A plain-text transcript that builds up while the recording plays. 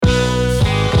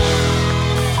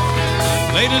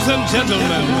Ladies and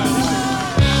gentlemen,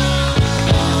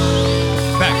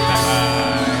 back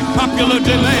by popular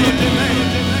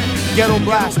demand. Ghetto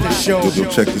Blaster Show. Yo,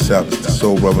 check this out. It's the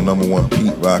Soul Brother #1,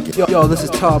 Pete Rocket. Yo, this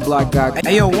is Tall Black Guy.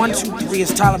 Hey, yo, 1, 2, 3,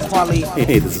 it's Tyler Quali.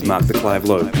 Hey, this is Mark the Clive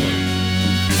Lowe.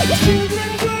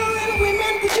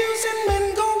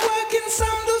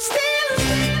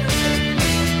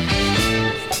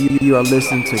 You are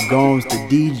listening to Gomes the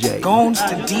DJ. Gomes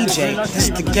the DJ. This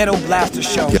is the Ghetto Blaster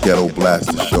Show. Ghetto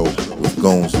Blaster Show with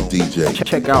Gomes the DJ.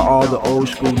 Check out all the old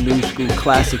school, new school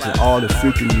classics and all the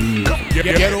freaking new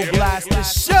music. Ghetto Blaster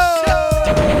Show.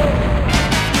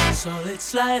 Solid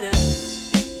Slider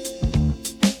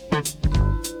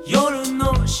夜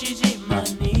のしじま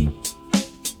に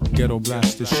Ghetto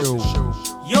Blaster Show.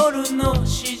 夜の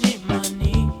しじま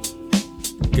に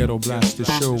Ghetto Blaster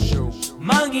Show.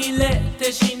 紛れ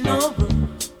て忍ぶ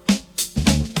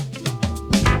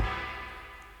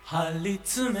張り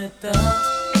詰めた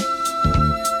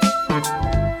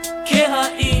気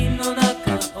配の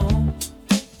中を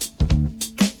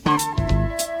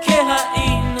気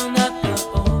配の中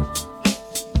を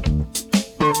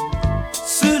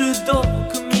鋭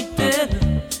く見てる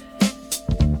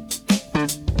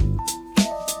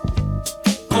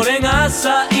これが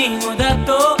最後だ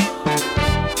と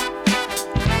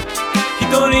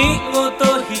独り言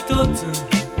一つ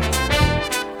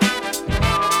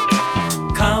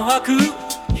乾く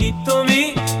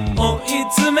瞳追い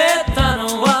詰めたの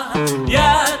は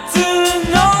奴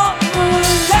の胸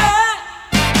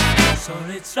そ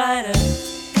れつらいで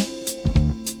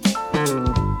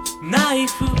ナイ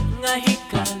フが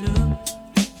光る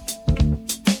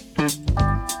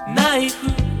ナイフ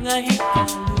が光る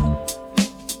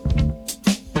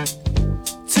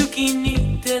月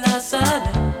に照らされ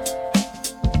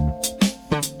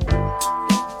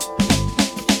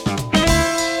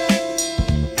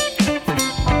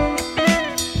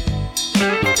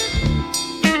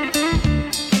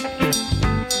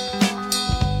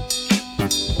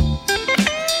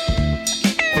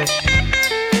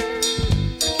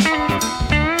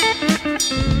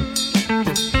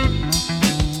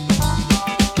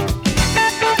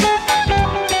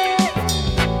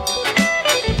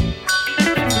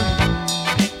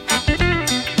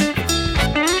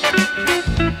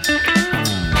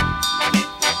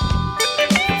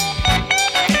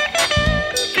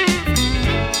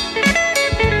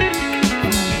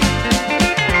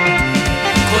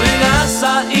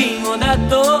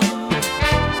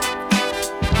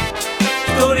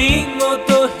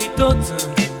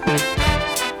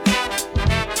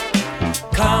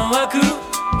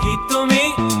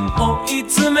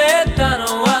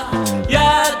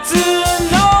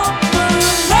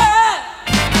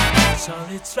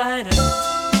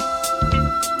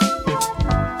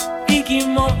息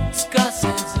もつかせ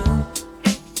ず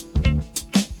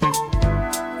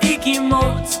息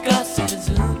もつかせ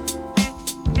ず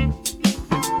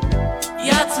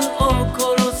奴を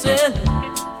殺せる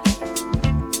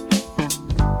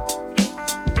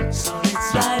それつ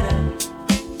らいで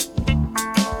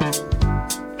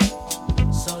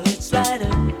それつらいで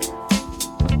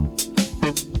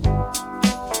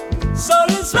そ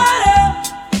れつらいで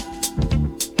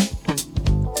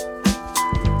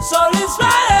Solid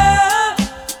Slider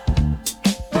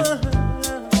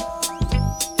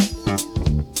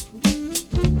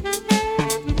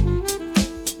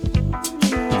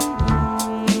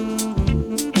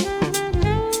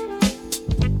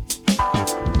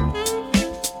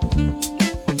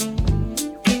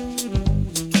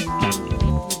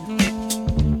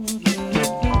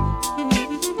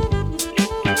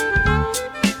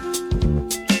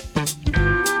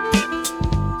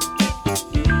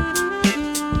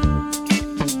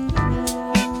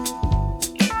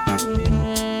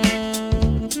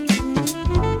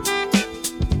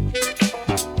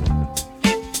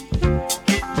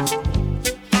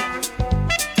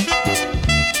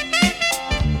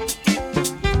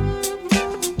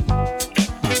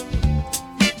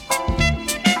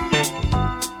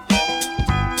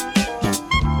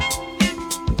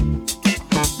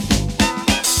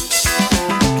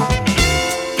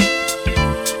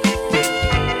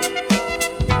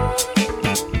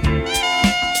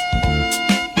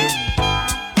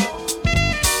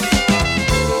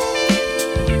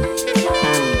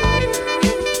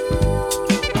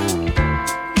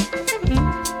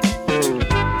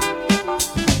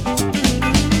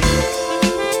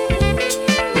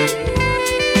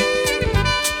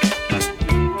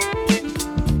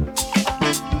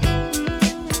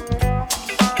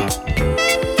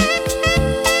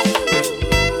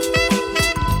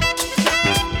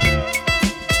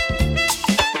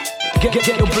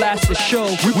Blaster Show.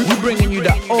 We bringing you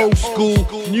the old school,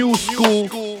 new school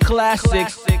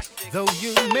classics. Though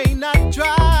you may not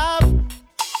drive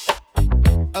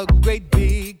a great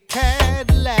big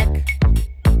Cadillac,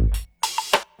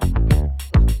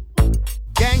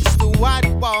 gangsta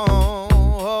white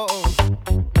walls,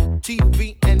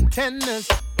 TV antennas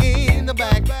in the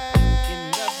back.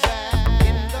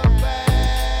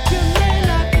 You may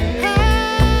not have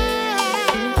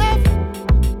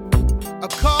a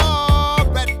car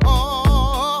at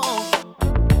all,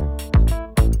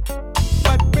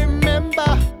 but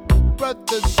remember,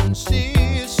 brothers and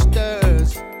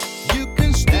sisters, you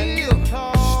can still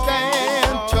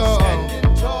stand tall.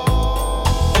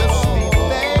 Just be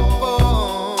thankful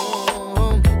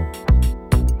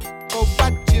for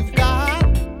what you've got.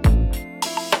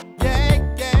 Yeah,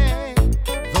 yeah.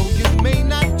 Though you may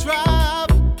not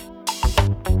drive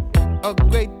a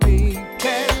great big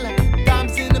Cadillac,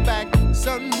 dimes in the back,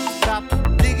 sunroof top,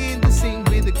 digging the scene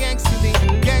with the gangster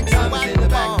lean. Gangster white in the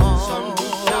back,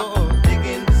 sunroof top,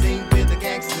 digging the scene with the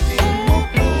gangster lean.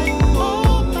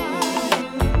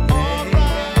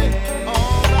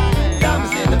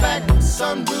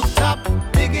 On rooftop,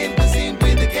 digging the scene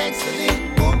with the gangster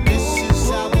lean. This is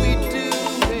how we do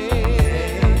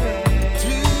it.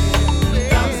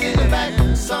 Down in the back,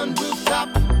 sun rooftop,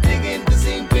 digging the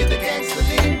scene with the gangster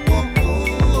lean.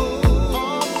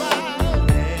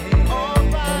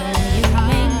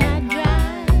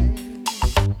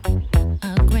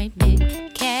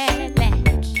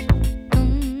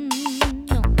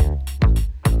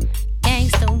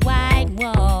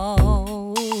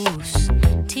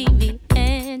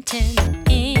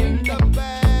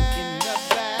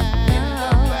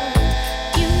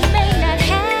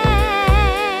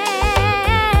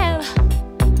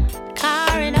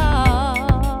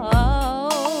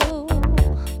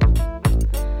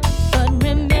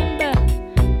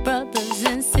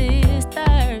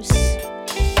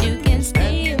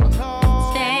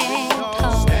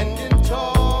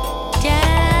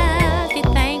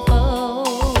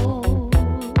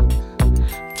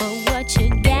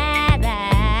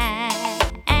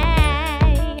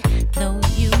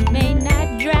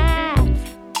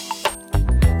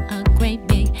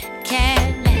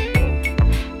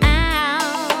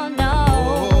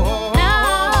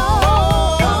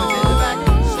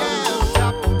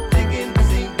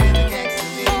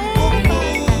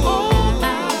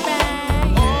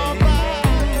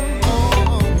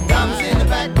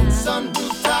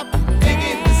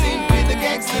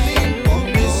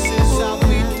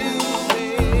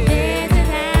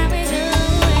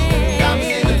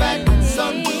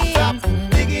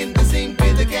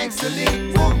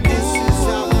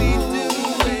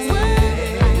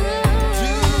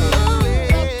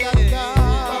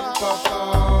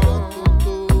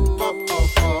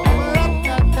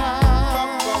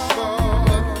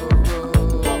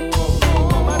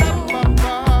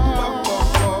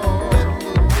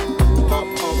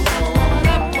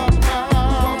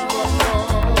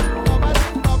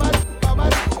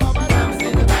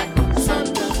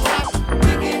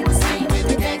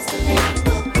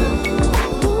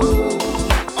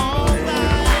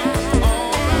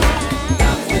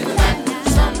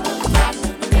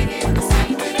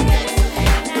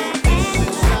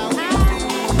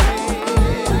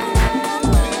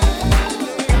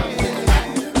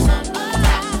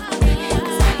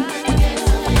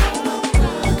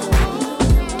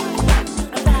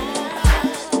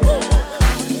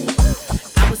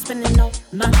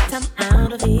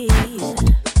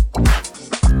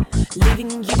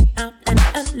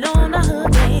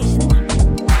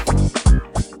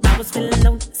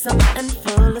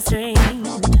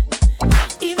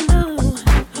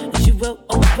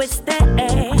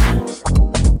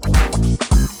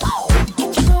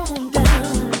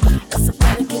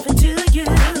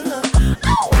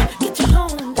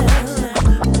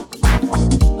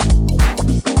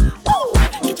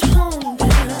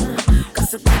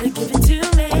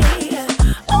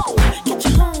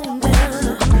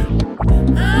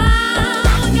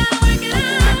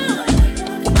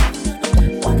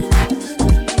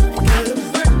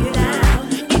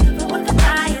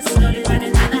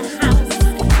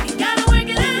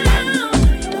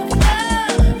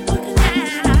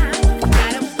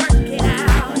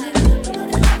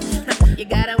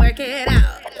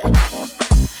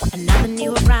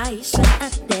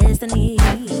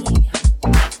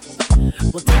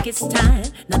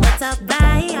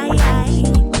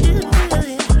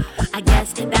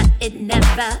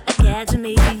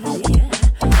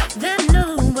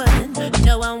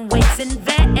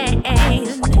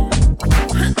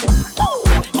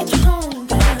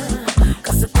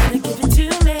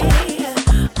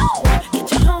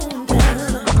 Get your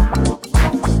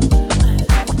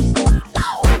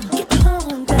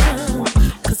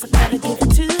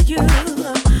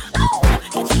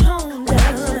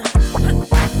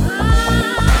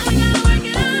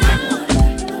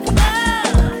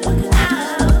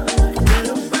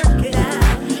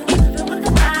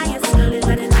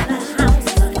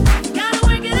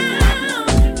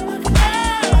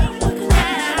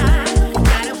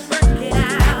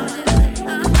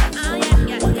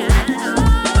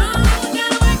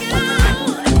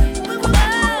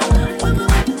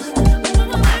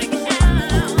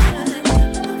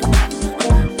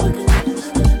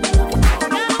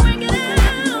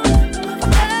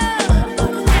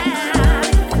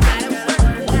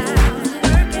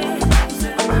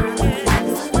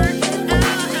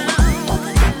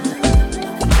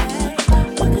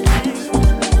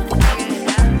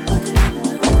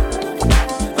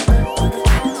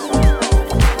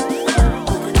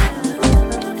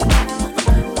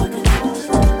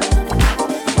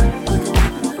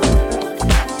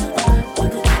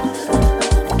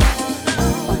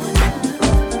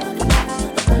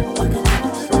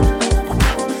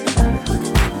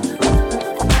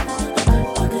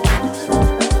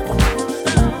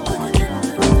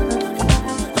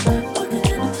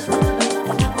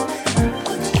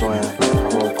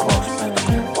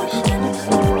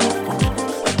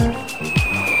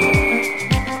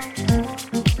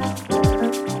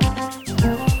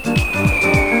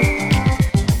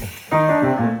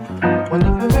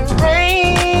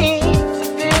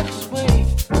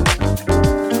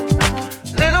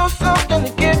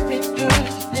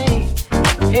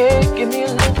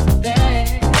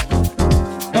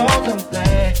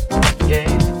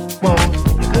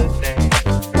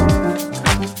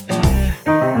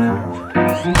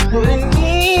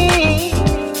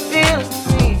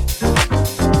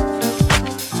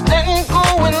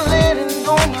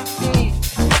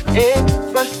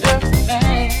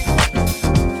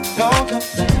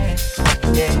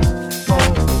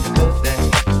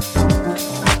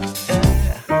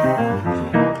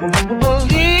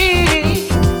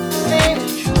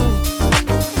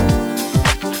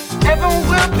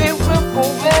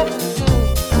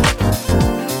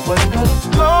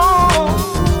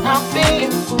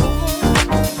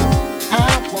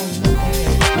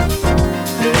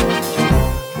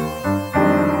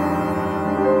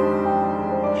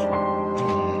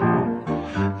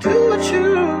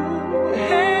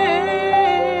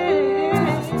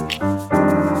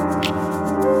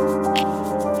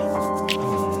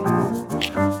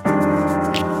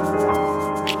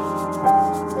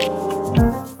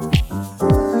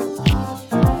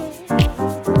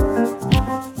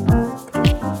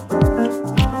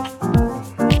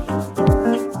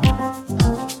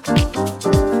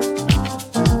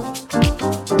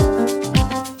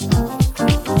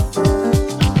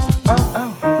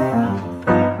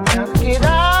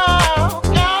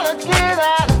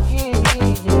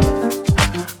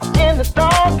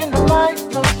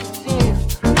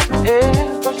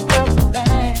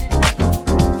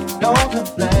no to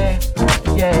blame.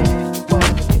 Yeah, what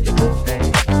you say?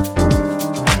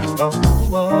 Oh,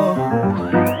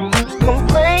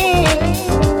 complain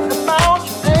about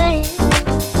your pain,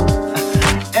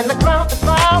 and the ground that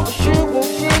follows you won't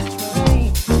cease to rain.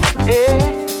 Yeah,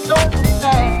 don't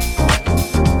say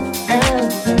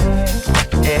anything.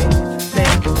 Yeah,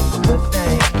 think it's a good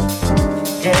thing.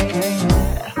 Yeah, yeah,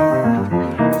 yeah.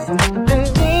 Something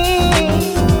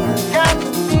deep got to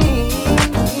be.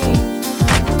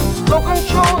 No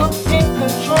control in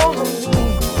control of me.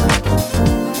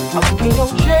 I'll be no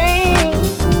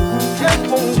change, just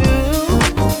won't do.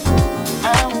 I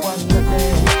want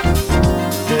nothing.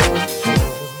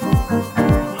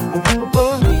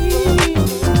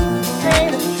 Believe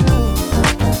ain't it true?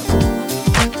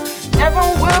 Never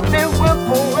will be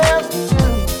forever do.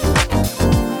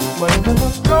 Whatever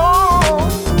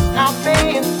goes, I'll be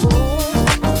in fool.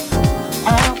 I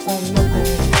want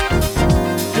nothing.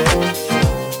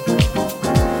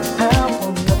 I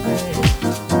want nothing.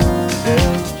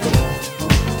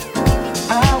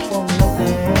 I want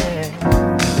nothing.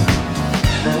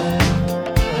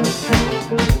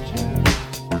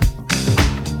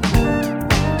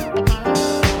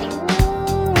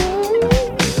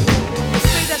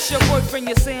 Say that's your boyfriend,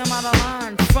 you say I'm out of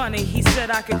line. Funny, he said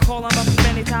I could call him up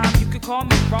anytime. You could call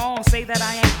me wrong, say that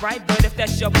I ain't right. But if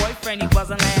that's your boyfriend, he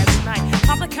wasn't last night.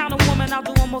 I'm the kind of woman, I'll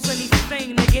do almost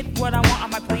anything to get what I want. I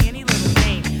might play any little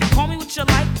game. Call me what you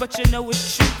like, but you know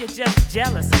it's true. You're just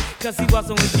jealous, cause he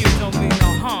wasn't with you, don't mean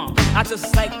no harm. I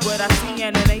just like what I see,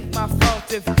 and it ain't my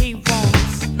fault if he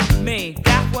wants me.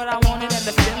 Got what I wanted, and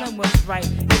the feeling was right.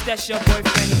 If that's your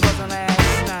boyfriend, he wasn't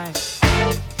last night.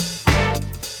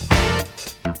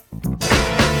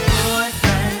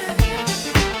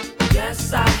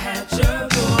 Yes, I had your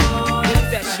boy.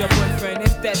 If that's your boyfriend,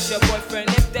 if that's your boyfriend,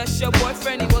 if that's your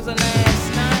boyfriend, he wasn't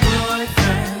last night.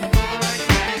 Boyfriend.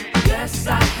 Yes,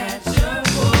 I had your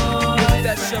boy. If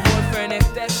that's your boyfriend,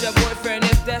 if that's your boyfriend,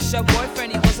 if that's your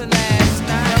boyfriend, he wasn't last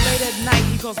night. Now late at night,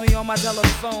 he calls me on my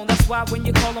telephone. That's why when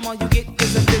you call him, all you get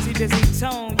is a busy, busy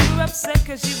tone. You upset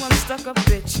cause you one stuck up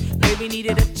bitch. Maybe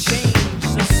needed a change,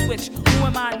 a switch. Who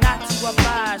am I not to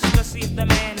oblige, especially if the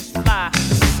man is fly?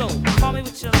 So, call me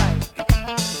what you like.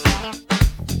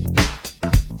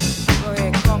 Go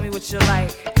ahead, call me what you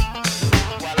like.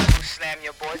 While I go slam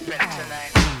your boyfriend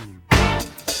tonight.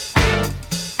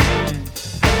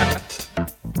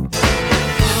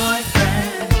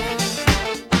 Boyfriend.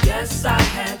 Yes, I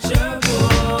had your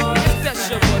boy. If that's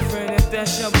your boyfriend, if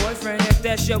that's your boyfriend, if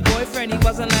that's your boyfriend, he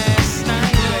wasn't last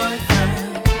night.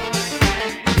 Boyfriend.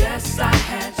 Yes, I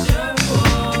had your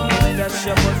boy. If that's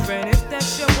your boyfriend, if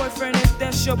that's your boyfriend, if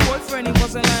that's your boyfriend, he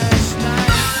wasn't last night.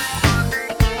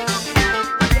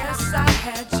 Yes, I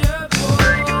had your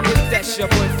boy. If that's your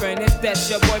boyfriend, if that's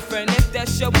your boyfriend, if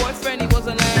that's your boyfriend, he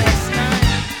wasn't last night.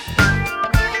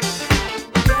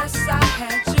 Yes, I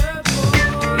had your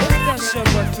boy. If that's your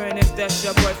boyfriend, if that's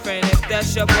your boyfriend, if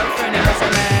that's your boyfriend, he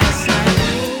wasn't last night.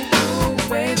 Ooh,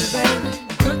 baby, baby,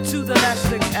 put to the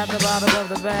elastic at the bottom of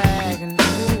the bag, and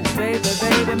ooh, baby,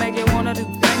 baby, make you wanna do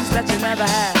things that you never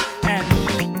had, and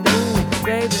ooh,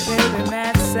 baby, baby,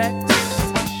 mad sex,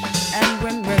 and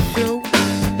when we're through,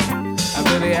 I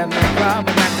really have no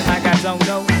problem acting like I don't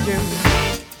know you.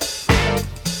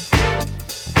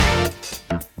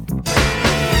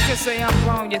 You can say I'm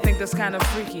wrong, you think that's kind of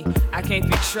freaky. I can't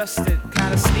be trusted,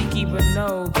 kind of sneaky, but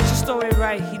no. Get your story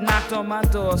right, he knocked on my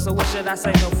door, so what should I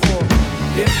say no for?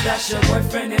 If that's your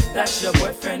boyfriend, if that's your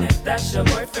boyfriend, if that's your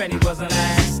boyfriend, he wasn't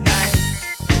last night.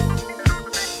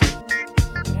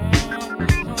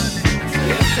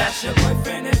 If that's your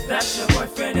boyfriend, if that's your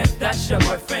boyfriend, if that's your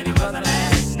boyfriend, he wasn't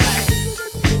last night.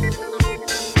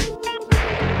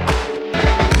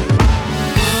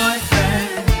 Boyfriend,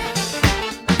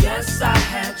 yes, I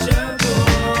had your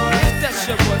boy. If that's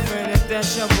your boyfriend, if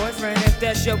that's your boyfriend, if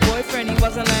that's your boyfriend, he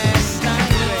wasn't last night.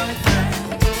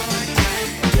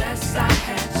 Yes, I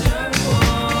had your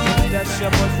boy. If that's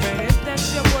your boyfriend, if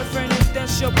that's your boyfriend, if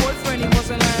that's your boyfriend, he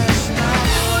wasn't last night.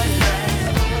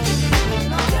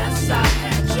 Yes, I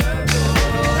had your boy.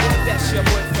 If that's your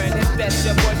boyfriend, if that's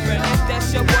your boyfriend, if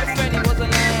that's your boyfriend, he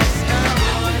wasn't last night.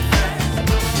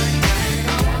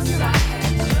 Yes, I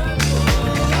had your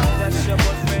boy. If that's your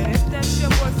boyfriend, if that's your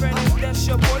boyfriend, if that's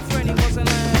your boyfriend, he wasn't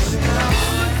last night.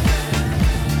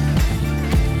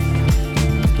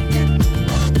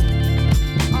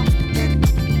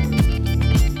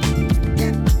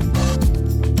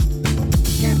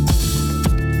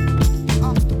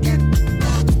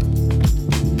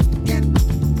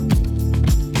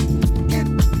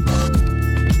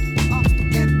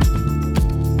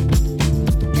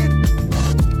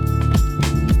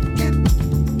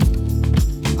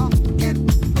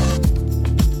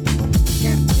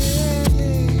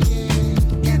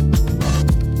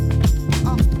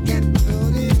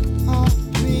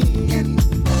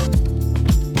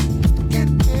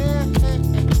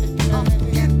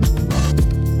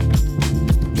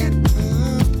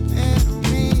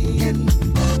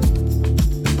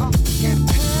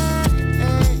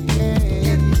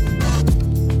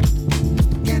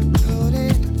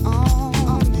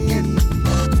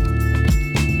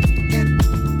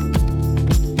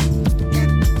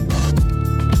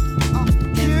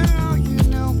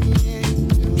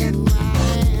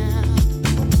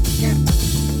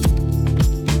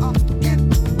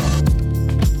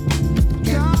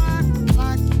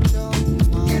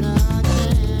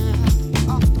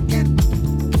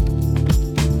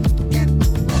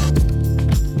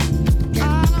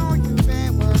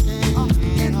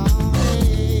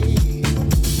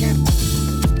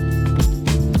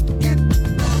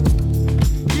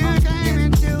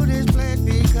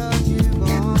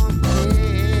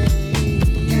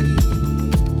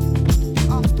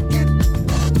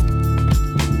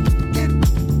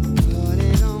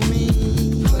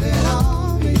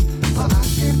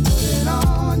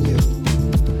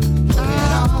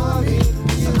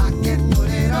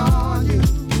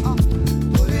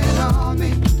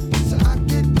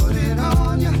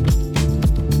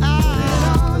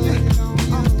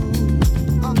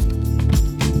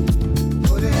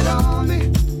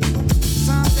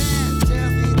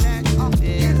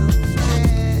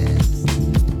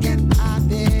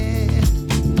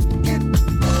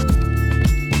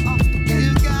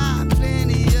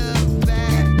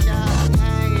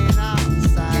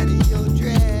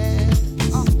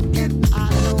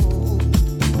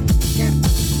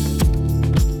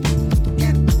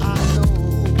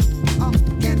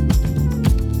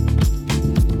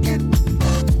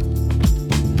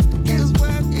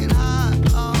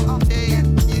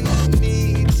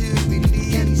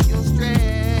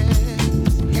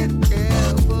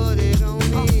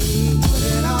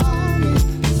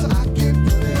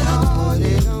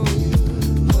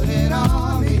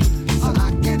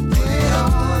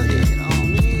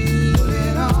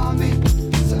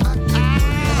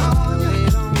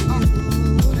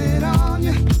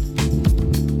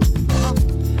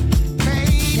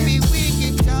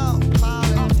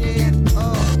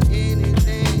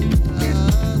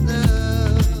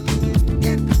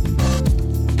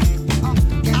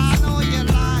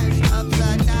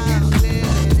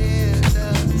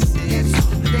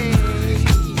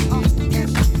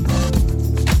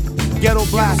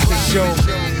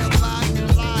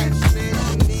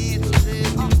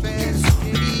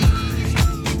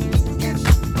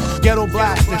 Ghetto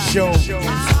Blaster Show.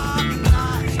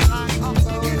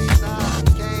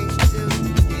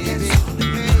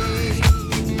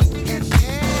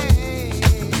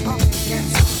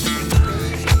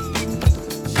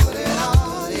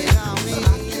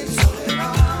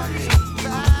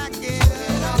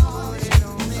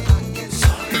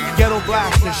 Ghetto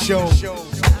Blaster Show.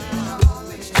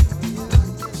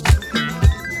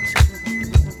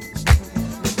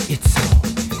 It's all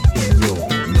in your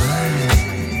mind.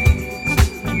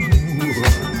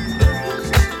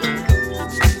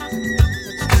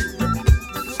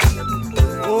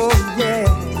 Oh yeah.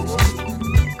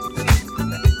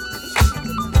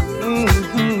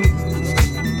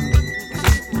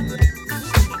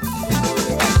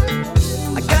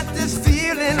 I got this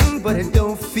feeling, but it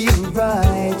don't feel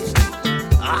right.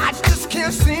 I just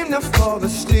can't seem to fall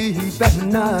asleep at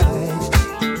night.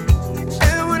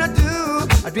 And when I do,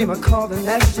 I dream of calling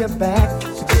at your back,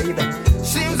 baby.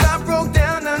 Seems I broke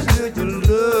down under your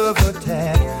love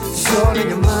attack. It's all in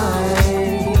your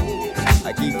mind.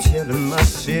 I keep telling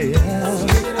myself,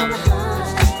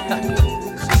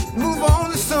 move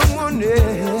on to someone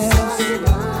else.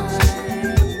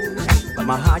 But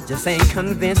my heart just ain't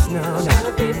convinced now.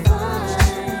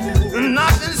 And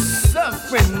I've been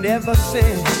suffering ever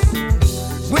since.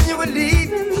 When you were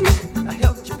leaving, I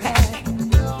helped you pack.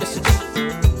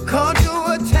 Called you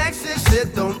a taxi,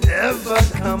 said don't ever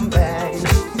come back.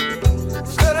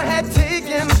 Could I had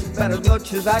taken about as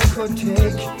much as I could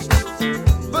take.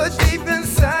 But deep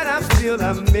inside I feel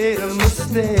I made a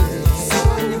mistake.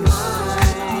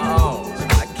 Oh,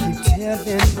 I keep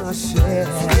telling myself,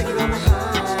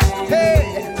 hey,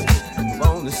 I'm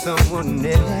on to someone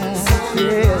else.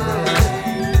 Yeah.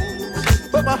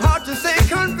 But my heart just ain't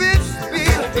convinced me.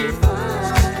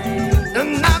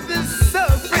 And I've been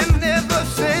suffering ever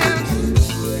since.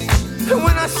 And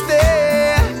when I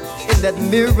stare in that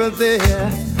mirror there,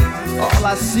 all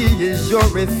I see is your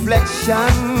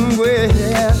reflection. Well,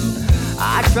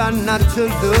 I try not to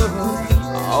look,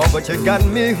 oh, but you got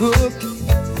me hooked.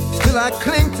 Still I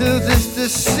cling to this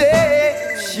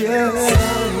deception.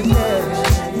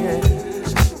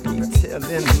 Keep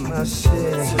telling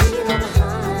myself,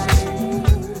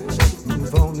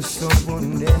 move on to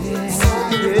someone else.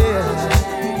 Yeah.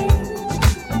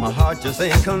 My heart just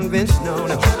ain't convinced, no.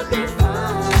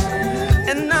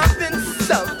 And I've been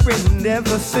suffering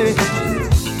ever since.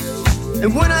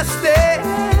 And when I stare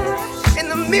in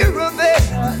the mirror there,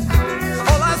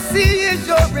 all I see is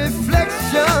your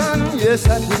reflection. Yes,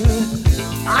 I do.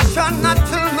 I try not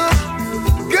to look.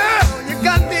 Girl, you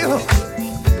got me hooked.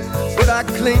 But I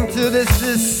cling to this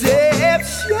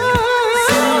deception.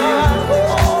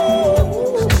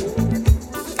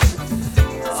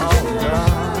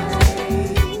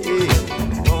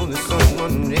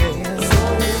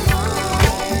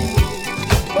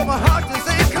 My heart just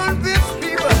ain't convinced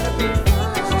me, but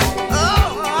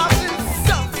oh, I've been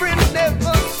suffering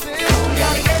ever since. We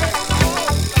gotta get it.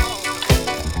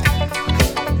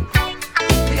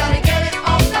 We gotta get it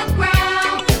off the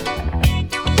ground.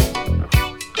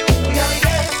 We gotta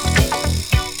get it.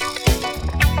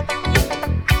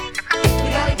 We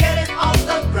gotta get it off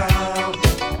the ground.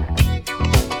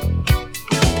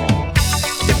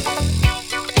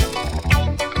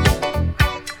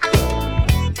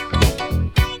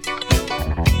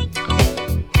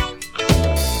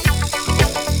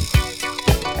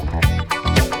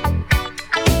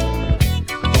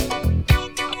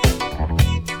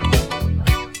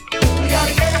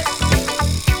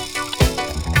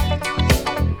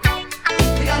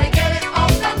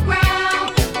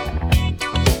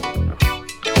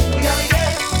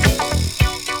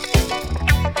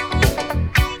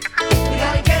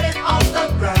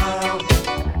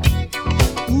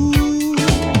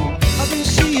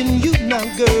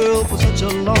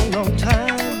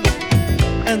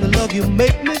 You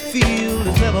make me feel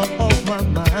is never off my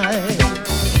mind.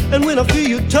 And when I feel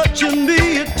you touching me,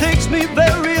 it takes me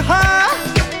very high.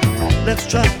 Let's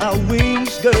try our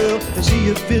wings, girl, and see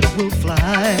if it will fly.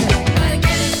 Gotta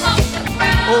get it off the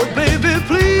ground. Oh, baby,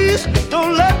 please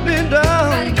don't let me down.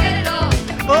 Gotta get it off.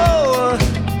 Oh,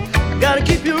 gotta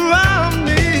keep you around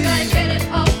me. Gotta get it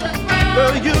off the ground.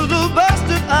 Girl, you're the best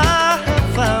that I have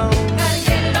found. Gotta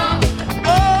get it off.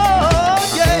 Oh,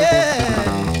 yeah.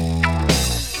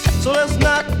 So let's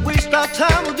not waste our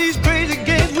time with these crazy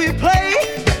games we play.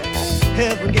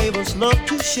 Heaven gave us love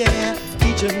to share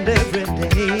each and every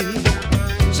day.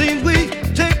 Seems we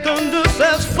take on this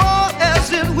as far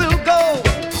as it will go.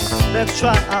 Let's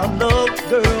try our love,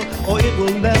 girl, or it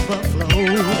will never flow.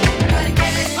 Gotta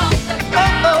get it off the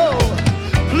ground. Oh,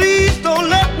 please don't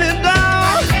let me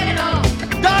down. Gotta get it off.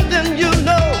 Darling, you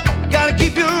know, gotta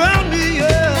keep you around me,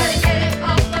 yeah. Gotta get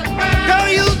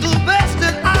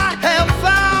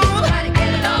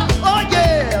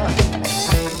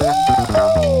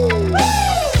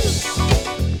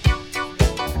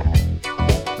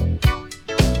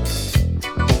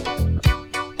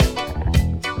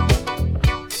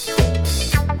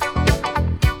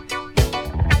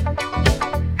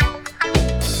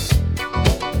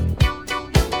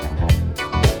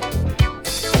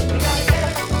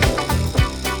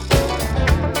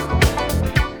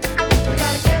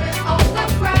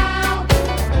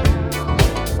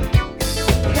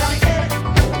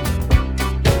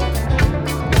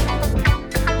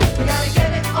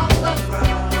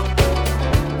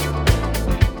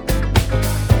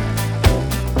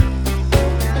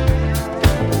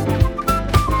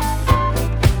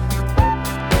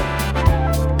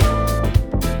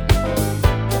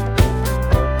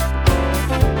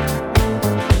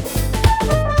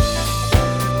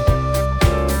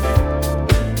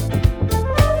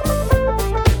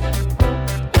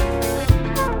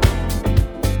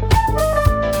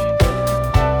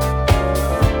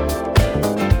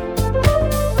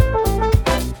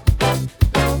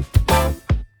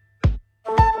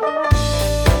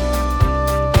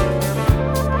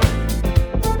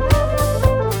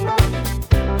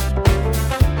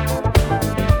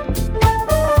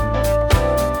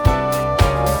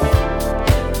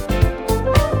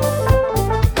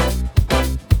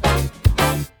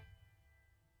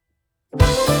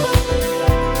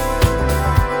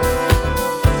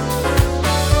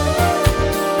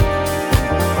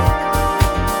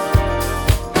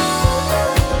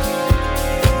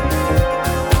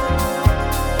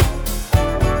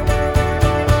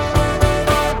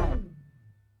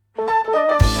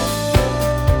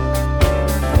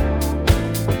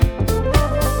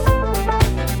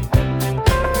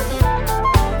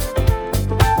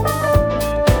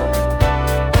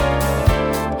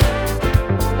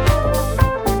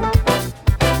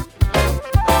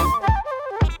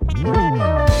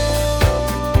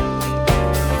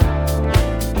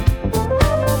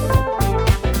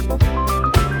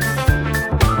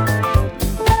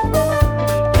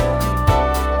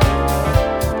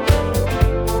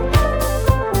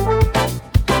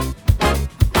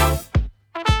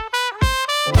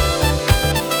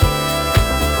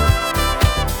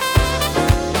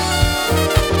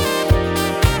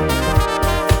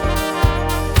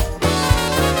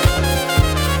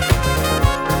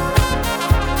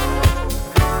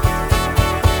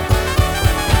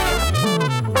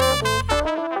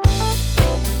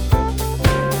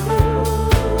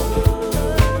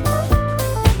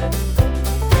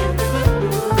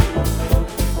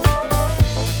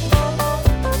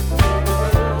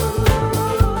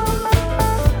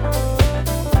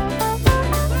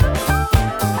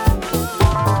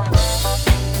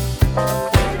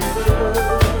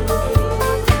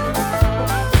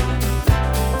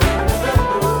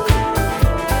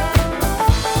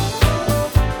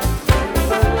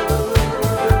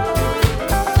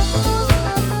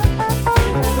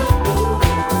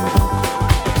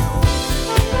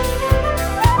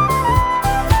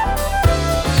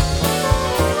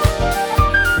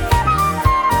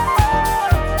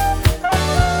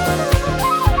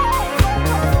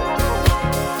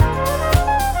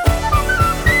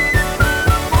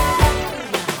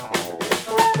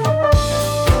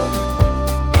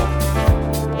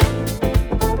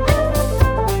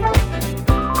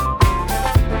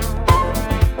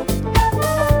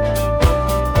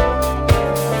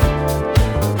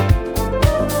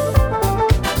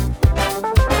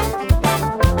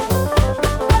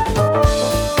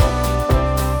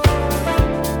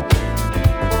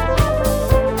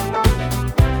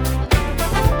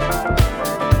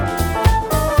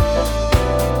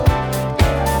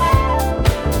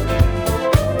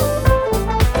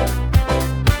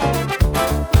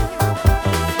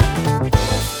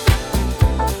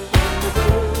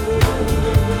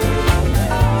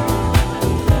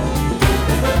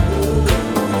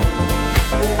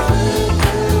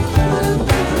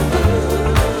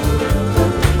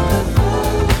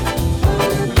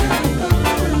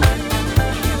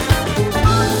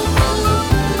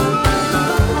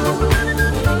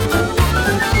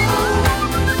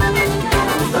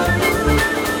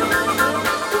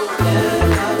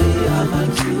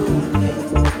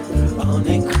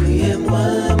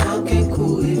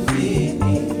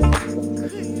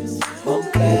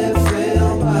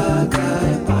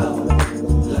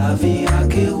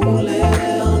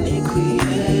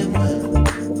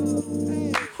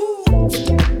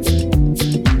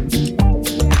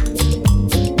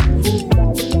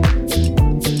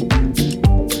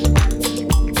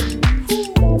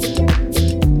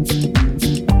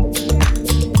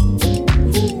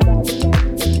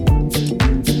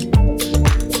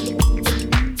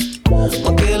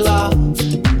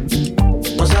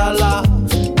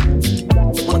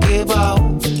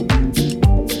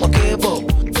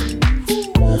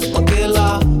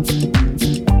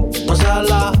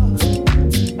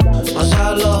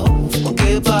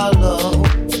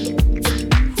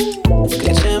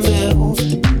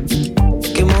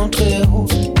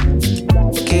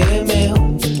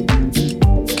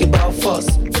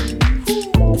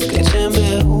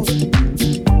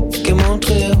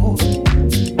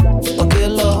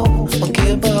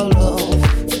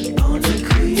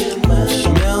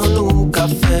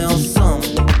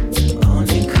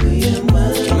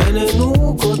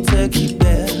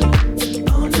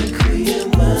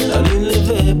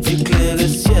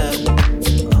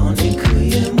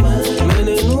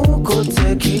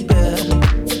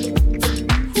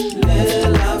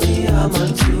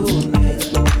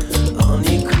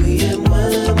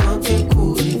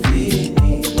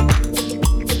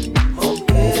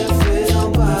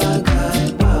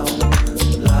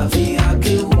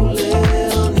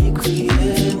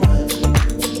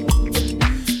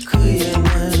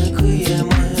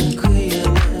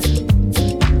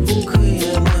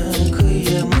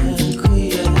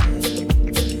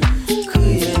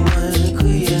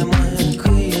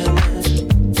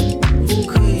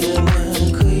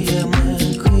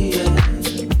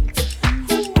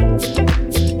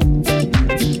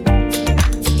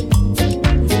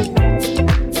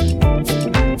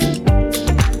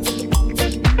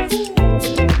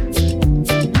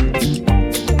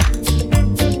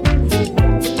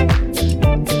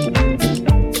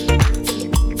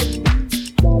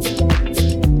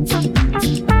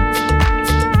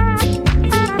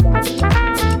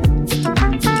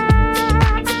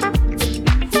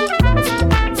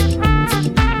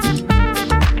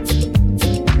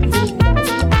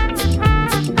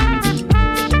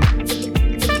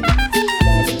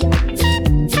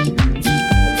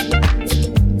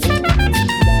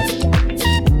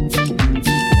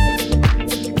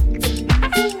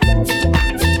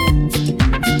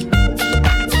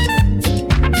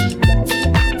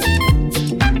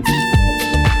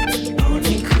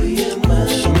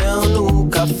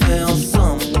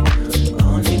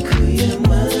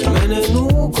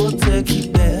côté qui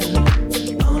belle.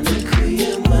 On est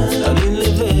crié mal. La lune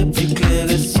levée, puis clair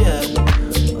et ciel.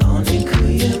 On est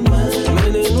crié mal.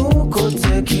 Menez-nous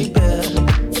côté qui belle.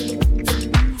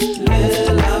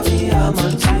 La vie a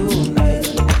mal tourné.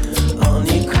 On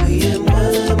est crié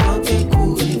mal. Manqué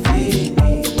courir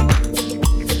fini.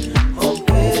 On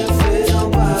peut faire un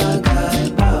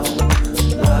bagage.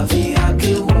 La vie a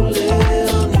que rouler.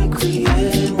 On est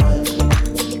crié mal.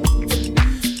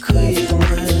 Crié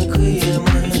mal, crié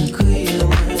mal, crié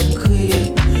mal, crié.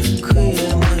 Crié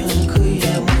mal,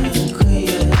 crié mal,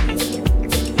 crié.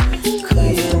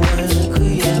 Crié mal,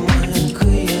 crié mal,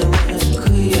 crié mal,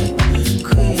 crié.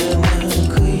 Crié mal,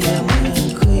 crié mal,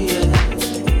 crié.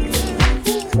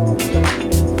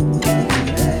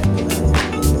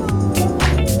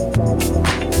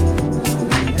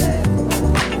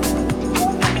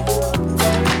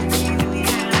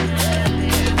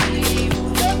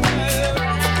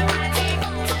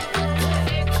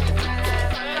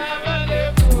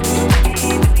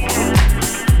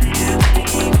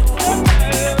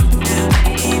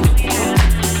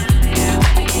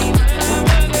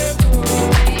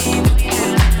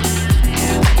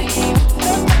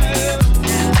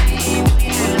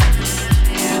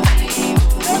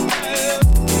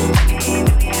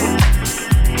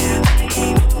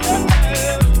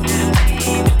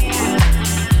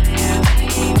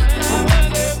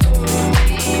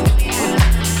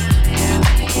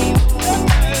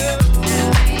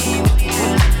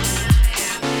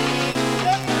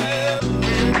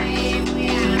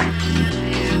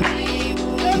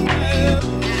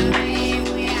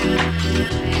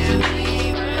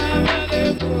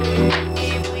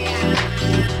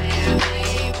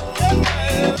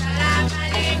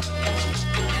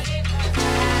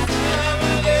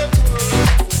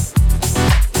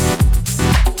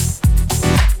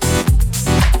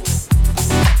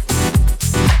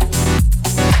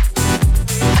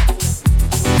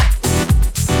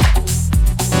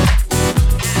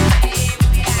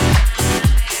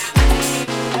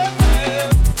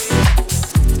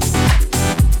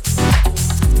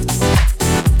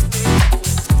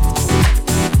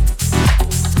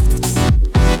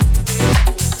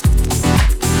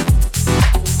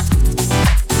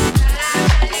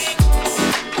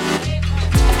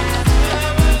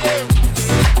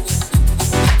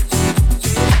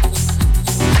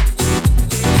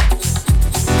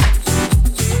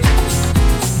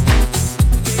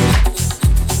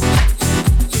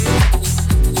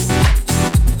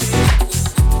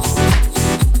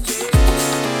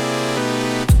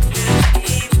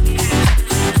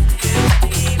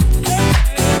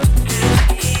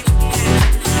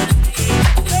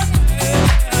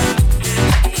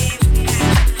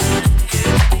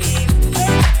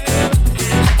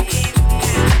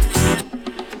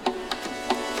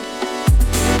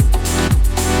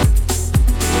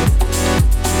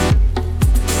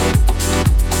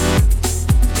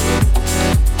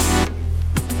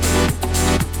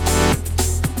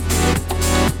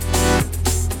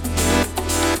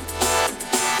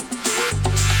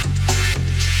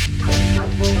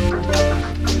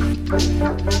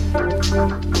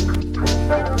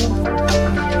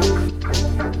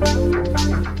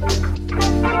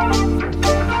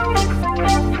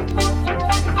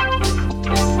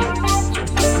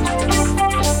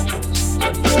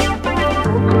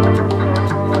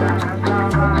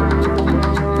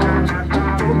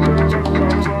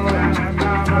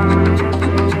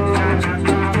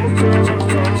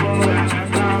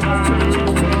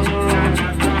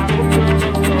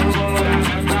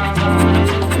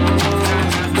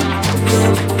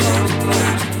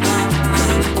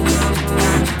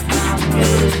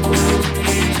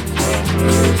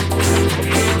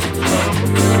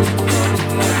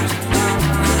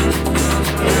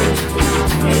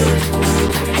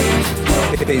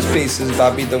 Peace, this is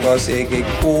Bobito Garcia,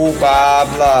 aka Cool Bob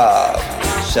Love.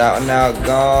 Shouting out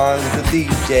Guns, the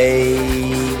DJ.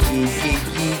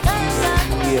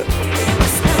 Yeah.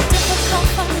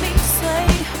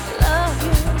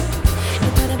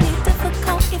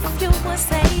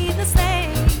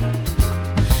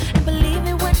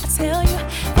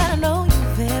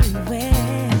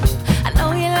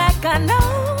 I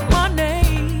know my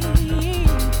name.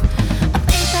 I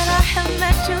think that I have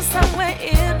met you somewhere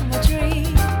in my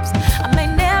dreams. I may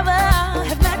never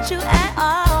have met you at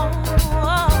all.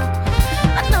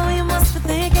 I know you must be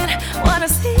thinking what I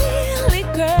see.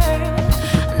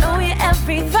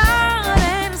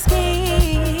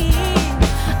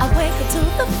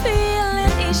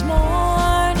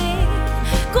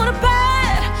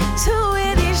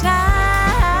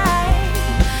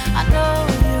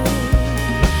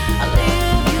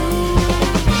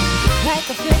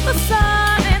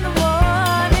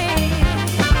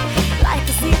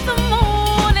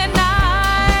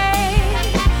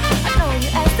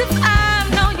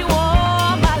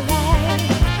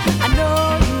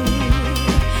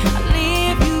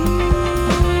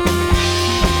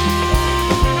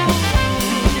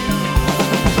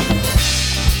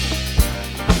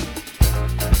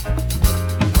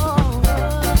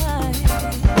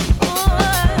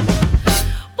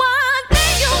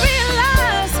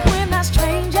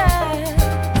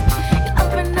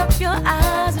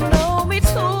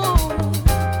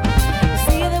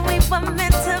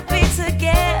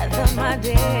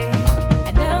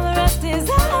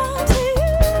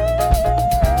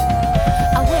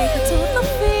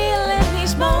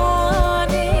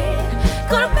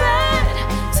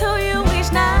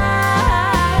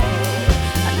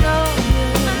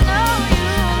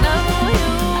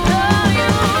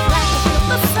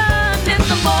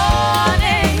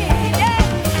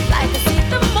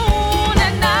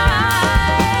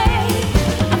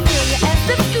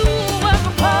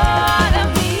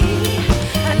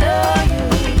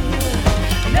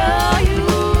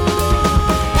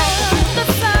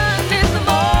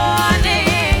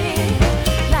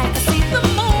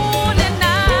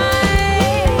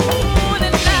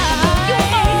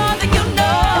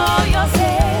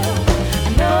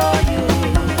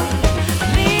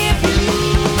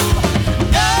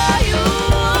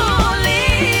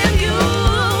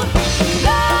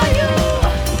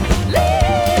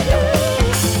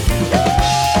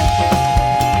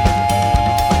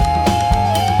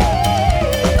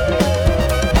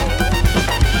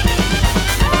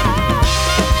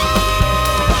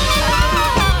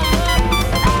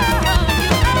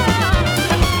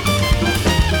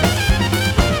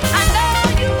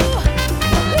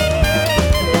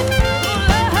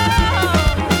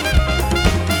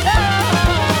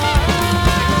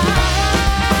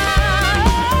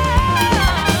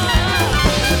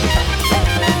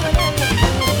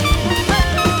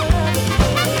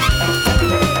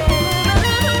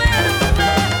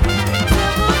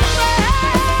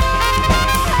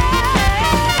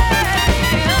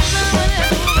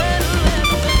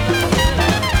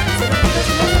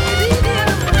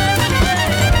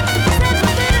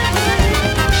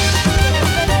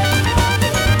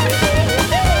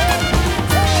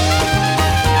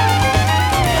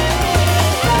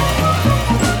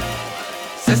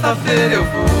 Sexta-feira eu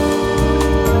vou,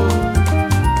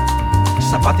 de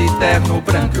sapato e terno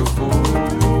branco eu vou.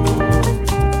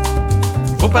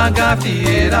 Vou pra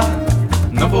gafieira,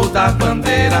 não vou dar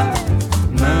bandeira,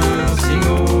 não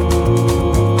senhor.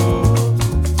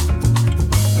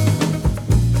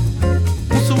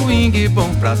 Um swing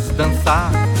bom pra se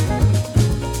dançar,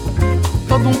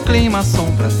 todo um clima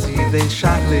som pra se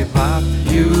deixar levar.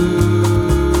 E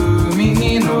o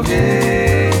menino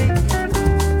rei,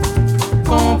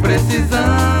 com precisão,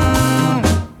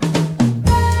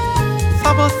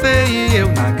 só você e eu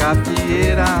na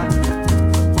gafieira.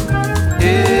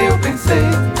 Eu pensei,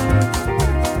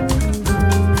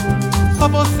 só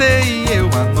você e eu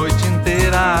a noite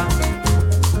inteira.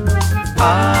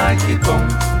 Ai que bom.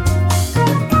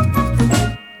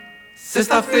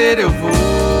 Sexta-feira eu vou,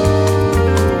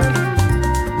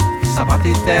 sapato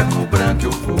e terno branco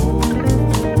eu vou.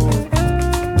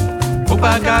 Vou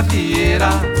pra gafieira,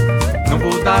 não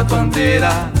vou dar bandeira,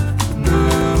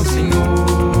 não senhor.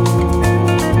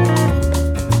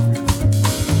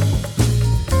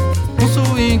 Um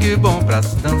swing bom pra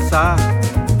se dançar,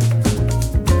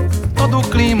 todo o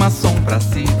clima som pra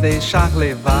se deixar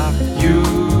levar. E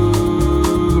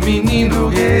o menino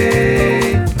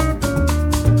rei,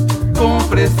 com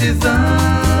precisão,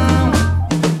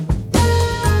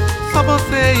 só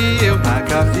você e eu na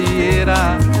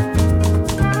gafieira.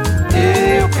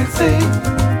 Eu pensei,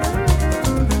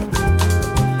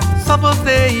 só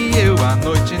você e eu a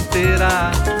noite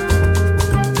inteira.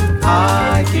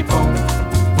 Ai que bom.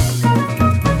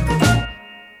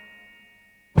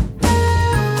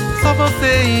 Só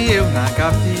você e eu na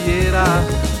gafieira.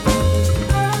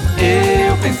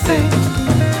 Eu pensei,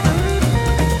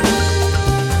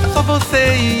 só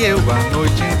você e eu a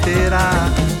noite inteira.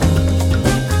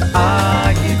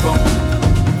 Ai que bom.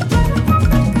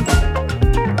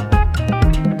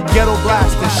 Ghetto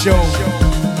Blaster Show.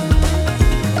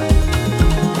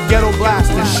 Ghetto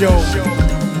Blaster Show.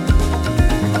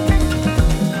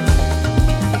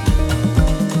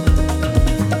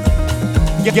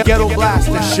 Ghetto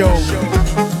Blaster Show.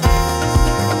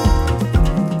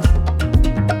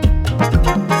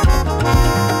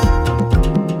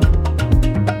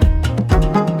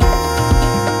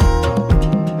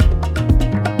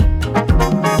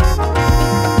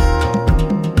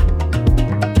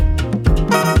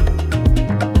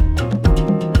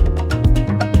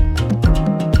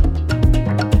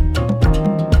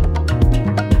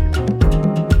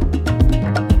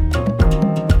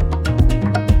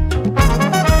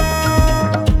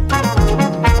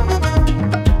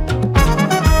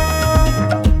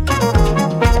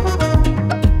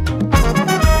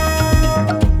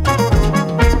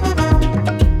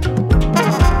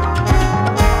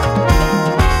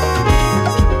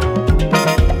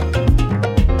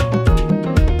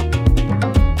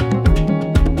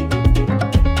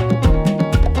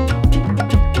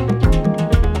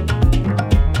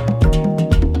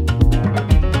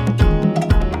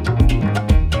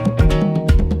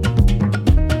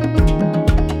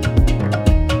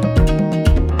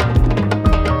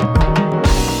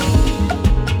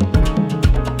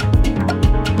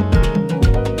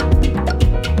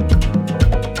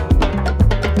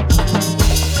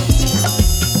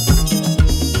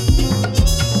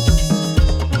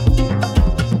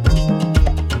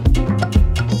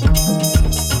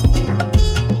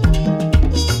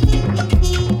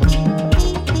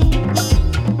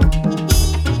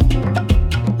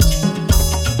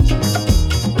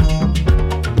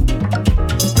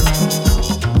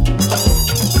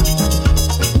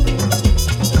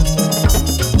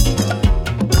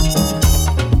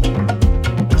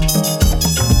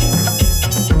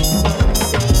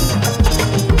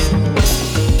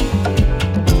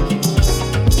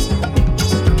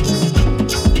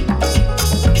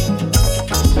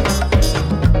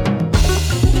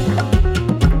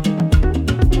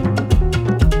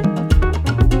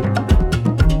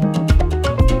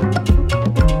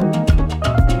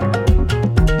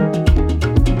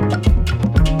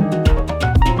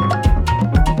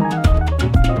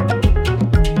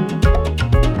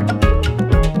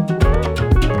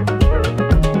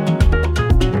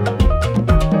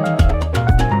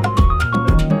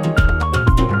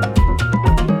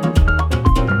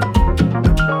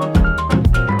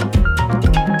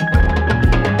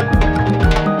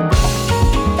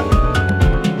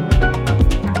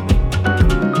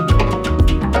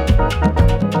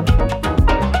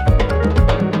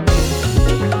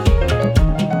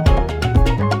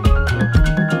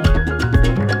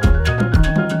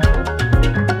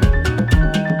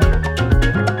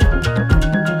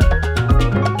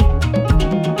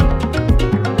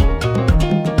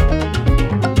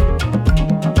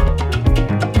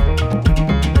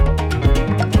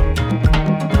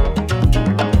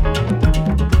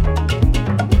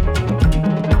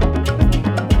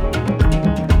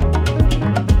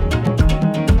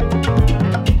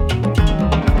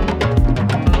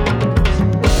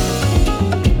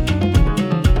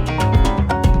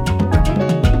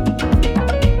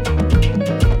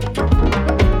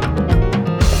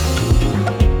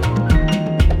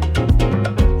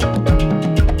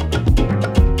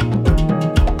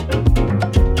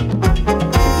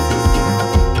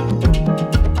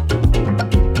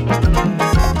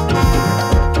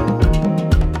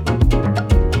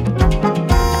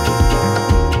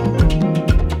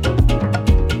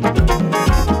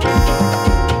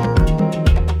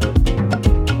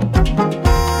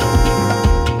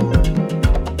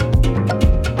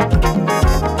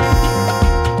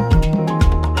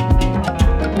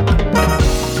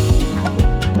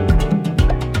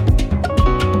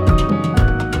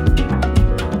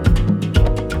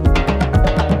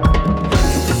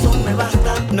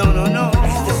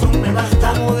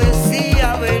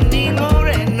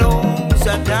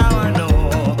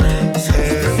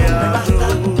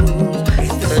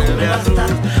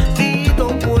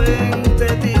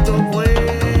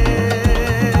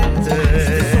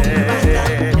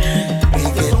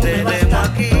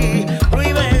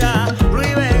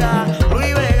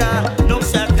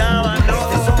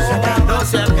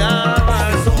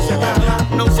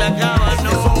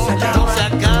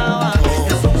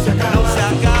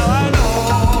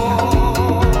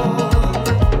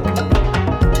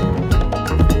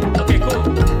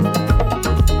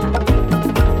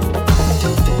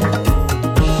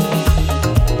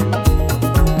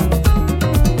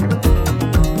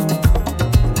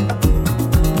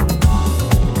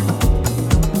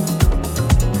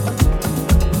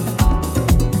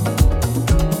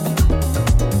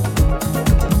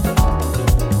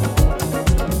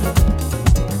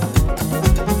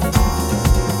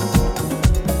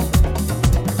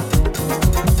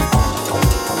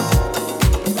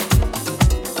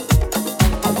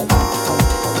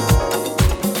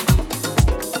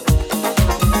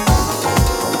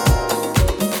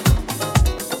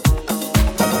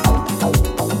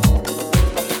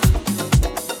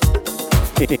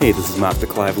 Hey, this is Master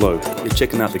Clive Lowe. You're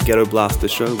checking out the Ghetto Blaster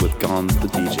Show with Gonz the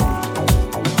DJ.